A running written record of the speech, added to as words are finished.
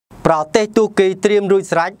ប្រទេសទូគីត្រៀមរួច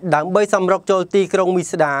ស្រេចដើម្បីសម្រុកចូលទីក្រុងមី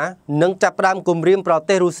ស្ដានិងចាប់ផ្ដើមគម្រាមប្រ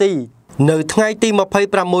ទេសរុស្ស៊ីនៅថ្ងៃទី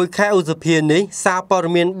26ខែឧសភានេះសារព័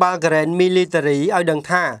ត៌មាន Bulgarian Military ឲ្យដឹង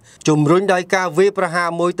ថាជំរុញដោយការវាយប្រហារ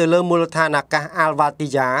មួយទៅលើមូលដ្ឋានអាកាស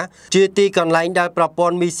Alvatia ជាទីកន្លែងដែលប្រព័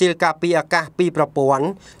ន្ធមីស៊ីលការពារអាកាសពីរប្រព័ន្ធ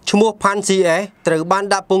ឈ្មោះ PAN-CS ត្រូវបាន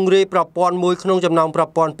ដាក់ពង្រាយប្រព័ន្ធមួយក្នុងចំណោមប្រ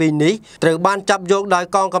ព័ន្ធពីរនេះត្រូវបានចាប់យកដោយ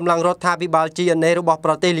កងកម្លាំងរដ្ឋាភិបាល GNA របស់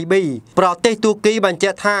ប្រទេសលីប៊ីប្រទេសទូគីបញ្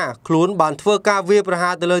ជាក់ថាខ្លួនបានធ្វើការវាយប្រហា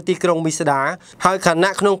រទៅលើទីក្រុងមីស្ដាហើយខ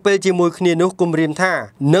ណៈក្នុងពេលជាមួយគ្នានោះគម្រាមថា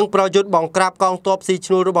នឹងប្រយុទ្ធបង្ក្រាបកងទ័ពស៊ី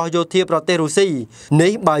ឈ្នួលរបស់យោធាប្រទេសរុស្ស៊ី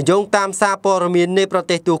នេះបើយោងតាមសារព័ត៌មាននៃប្រ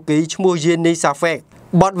ទេសទូគីឈ្មោះ Yeni Safek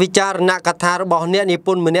បទវិចារណកថារបស់អ្នកនិព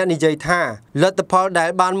ន្ធម្នាក់និយាយថាលទ្ធផលដែល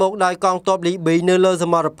បានមកដោយកងទ័ពលីប៊ីនៅលើស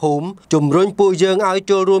មរភូមិជំរុញពួកយើងឲ្យ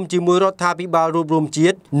ចូលរួមជាមួយរដ្ឋាភិបាលរួបរวมជា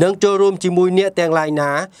តិនិងចូលរួមជាមួយអ្នកទាំងឡាយ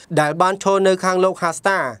ណាដែលបានឈរនៅខាងលោកហាស្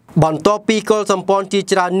តាបន្ទាប់ពីកុលសម្ព័ន្ធជា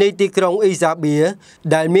ច្រើននៃទីក្រុងអ៊ីសាបៀ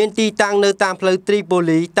ដែលមានទីតាំងនៅតាមផ្លូវត្រីប៉ូ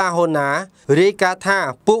លីតាហូណារាយការណ៍ថា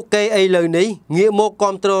ពួកគេឥឡូវនេះងាកមក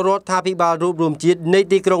គាំទ្ររដ្ឋាភិបាលរួបរวมជាតិនៃ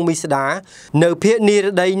ទីក្រុងមីស្ដានៅភាគនិរ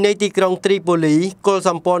តីនៃទីក្រុងត្រីប៉ូលីកុលស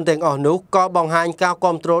ម្ព័ន្ធទាំងអស់នោះក៏បង្ហាញការ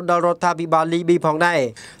គាំទ្រដល់រដ្ឋាភិបាលលីប៊ីផងដែរ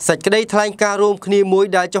សេចក្តីថ្លែងការណ៍រួមគ្នាមួយ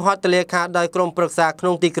ដែលចុះហត្ថលេខាដោយក្រុមប្រឹក្សាក្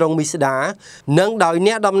នុងទីក្រុងមីស្ដានិងដោយ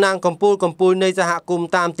អ្នកតំណាងកម្ពុជានៃសហគមន៍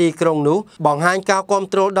តាមទីក្រុងនោះបង្ហាញការគាំ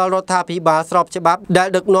ទ្រដល់រដ្ឋាភិបាលស្របច្បាប់ដែល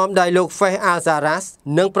ដឹកនាំដោយលោក Faiz al-Sarraj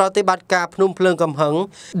និងប្រតិបត្តិការភ្នំភ្លើងកំហឹង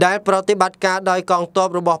ដែលប្រតិបត្តិការដោយកងទ័ព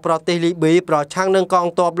របស់ប្រទេសលីប៊ីប្រឆាំងនឹងកង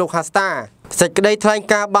ទ័ពលោកហាស្តាសេចក្តីថ្លែង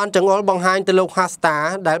ការណ៍បានចង្អុលបង្ហាញទៅលោកហាស្តា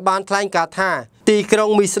ដែលបានថ្លែងការណ៍ថាទីក្រុង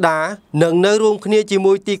មីស្ដានឹងនៅរួមគ្នាជា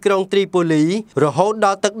មួយទីក្រុងត្រីប៉ូលីរហូតដ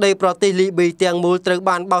ល់ទឹកដីប្រទេសលីប៊ីទាំងមូលត្រូវ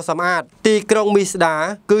បានបោសសម្អាតទីក្រុងមីស្ដា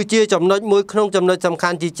គឺជាចំណុចមួយក្នុងចំណុចសំខា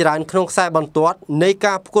ន់ជាច្រើនក្នុងខ្សែបន្ទាត់នៃ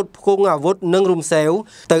ការផ្គត់ផ្គង់អាវុធនិងរំសេវ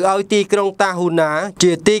ទៅឲ្យទីក្រុងតាហ៊ូណា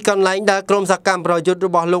ជាទីកន្លែងដែលក្រុមសកម្មប្រយុទ្ធរ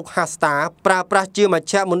បស់លោកហាស្តាប្រើប្រាស់ជាម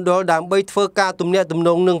ជ្ឈមណ្ឌលដើម្បីធ្វើការទំនាក់ទំន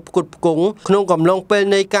ងនិងផ្គត់ផ្គង់ក្នុងកំឡុងពេល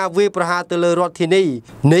នៃការវាយប្រហារទៅលើរដ្ឋធានី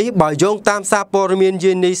នេះបើយោងតាមសារព័ត៌មាន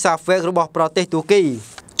Yeni Safek របស់ប្រទេសទូគី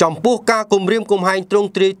ចំពោះការគំរាមកំហែងទ្រង់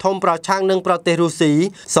ទ្រាយធំប្រឆាំងនឹងប្រទេសរុស្ស៊ី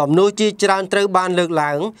សំណួរជាច្រើនត្រូវបានលើក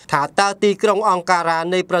ឡើងថាតើទីក្រុងអង្ការ៉ា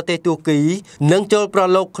នៃប្រទេសទូគីនឹងចូលប្រ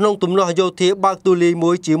ឡូកក្នុងទំនាស់យោធាបើកទូលាយ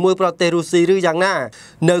មួយជាមួយប្រទេសរុស្ស៊ីឬយ៉ាងណា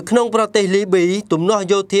នៅក្នុងប្រទេសលីប៊ីទំនាស់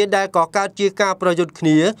យោធាដែលក៏កើតជាការប្រយុទ្ធគ្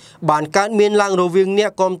នាបានកើតមានឡើងរវាងអ្ន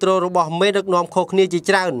កគាំទ្ររបស់មេដឹកនាំខុសគ្នាជា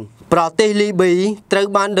ច្រើនប្រទេសលីប៊ីត្រូវ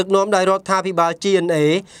បានដឹកនាំដោយរដ្ឋាភិបាល GNA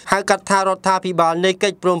ហៅកាត់ថារដ្ឋាភិបាលនៃកិ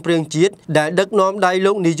ច្ចព្រមព្រៀងជាតិដែលដឹកនាំដោយ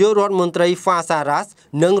លោកនាយករដ្ឋមន្ត្រី Faiz al-Sarraj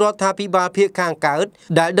និងរដ្ឋាភិបាលភាគខាងកើត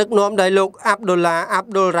ដែលដឹកនាំដោយលោក Abdullah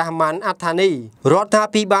Abdul Rahman Al-Thani រដ្ឋា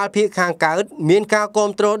ភិបាលភាគខាងកើតមានការគាំ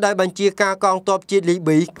ទ្រដោយបញ្ជាការកងទ័ពជាតិលី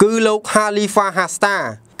ប៊ីគឺលោក Khalifa Haftar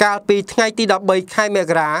កាលពីថ្ងៃទី13ខែម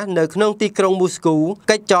ករានៅក្នុងទីក្រុងមូស្គូ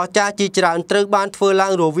កិច្ចចរចាជាច្រើនត្រូវបានធ្វើឡើ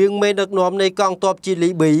ងរវាងមេដឹកនាំនៃកងទ័ពជាតិលី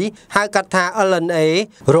ប៊ីហៅកាត់ថា LNA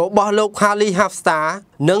របស់លោក Khalifa Haftar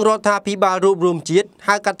និងរដ្ឋាភិបាលរួបរวมជាតិ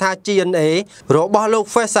ហៅកាត់ថា GNA របស់លោក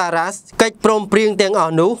Faiz al-Sarraj កិច្ចព្រមព្រៀងទាំងអ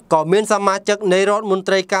ស់នោះក៏មានសមាជិកនៃរដ្ឋមន្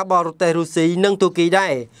ត្រីការបរទេសរុស្ស៊ីនិងទូគីដែ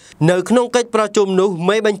រនៅក្នុងកិច្ចប្រជុំនោះ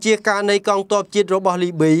មេបញ្ជាការនៃកងទ័ពជាតិរបស់លី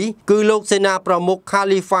ប៊ីគឺលោកសេនាប្រមុខ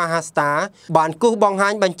Khalifa Haftar បានគូសបង្ហា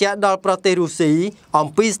ញបញ្ជាក់ដល់ប្រទេសរុស្ស៊ីអំ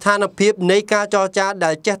ពីស្ថានភាពនៃការចរចា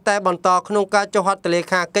ដែលចេះតែបន្តក្នុងការចុះហត្ថលេ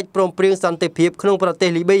ខាកិច្ចព្រមព្រៀងសន្តិភាពក្នុងប្រទេ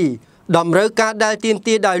សលីប៊ីតម្រូវការដែលទាម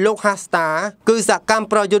ទារដោយលោកហាស្តាគឺសកម្ម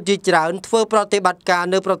ប្រយុទ្ធជាច្រើនធ្វើប្រតិបត្តិការ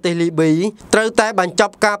នៅប្រទេសលីប៊ីត្រូវតែបញ្ច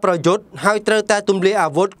ប់ការប្រយុទ្ធហើយត្រូវតែទម្លាយអា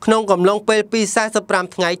វុធក្នុងកំឡុងពេលពី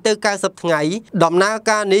45ថ្ងៃទៅ90ថ្ងៃដំណើរ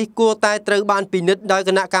ការនេះគួរតែត្រូវបានពិនិត្យដោយគ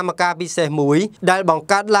ណៈកម្មការពិសេសមួយដែលបង្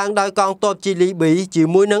កើតឡើងដោយកងទ័ពជាតិលីប៊ីជា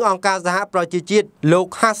មួយនឹងអង្គការសហប្រជាជាតិលោក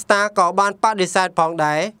ហាស្តាក៏បានបដិសេធផង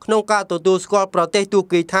ដែរក្នុងការទទួលស្គាល់ប្រទេសទូ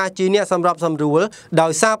គីថាជាអ្នកសម្របសម្រួលដោ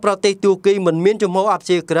យសារប្រទេសទូគីមិនមានជំហរអព្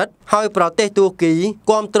យាក្រឹតហើយប្រទេសទូគី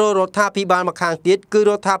គាំទ្ររដ្ឋាភិបាលម្ខាងទៀតគឺ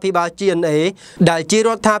រដ្ឋាភិបាល GNA ដែលជារ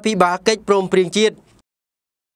ដ្ឋាភិបាលកិច្ចព្រមព្រៀងជាតិ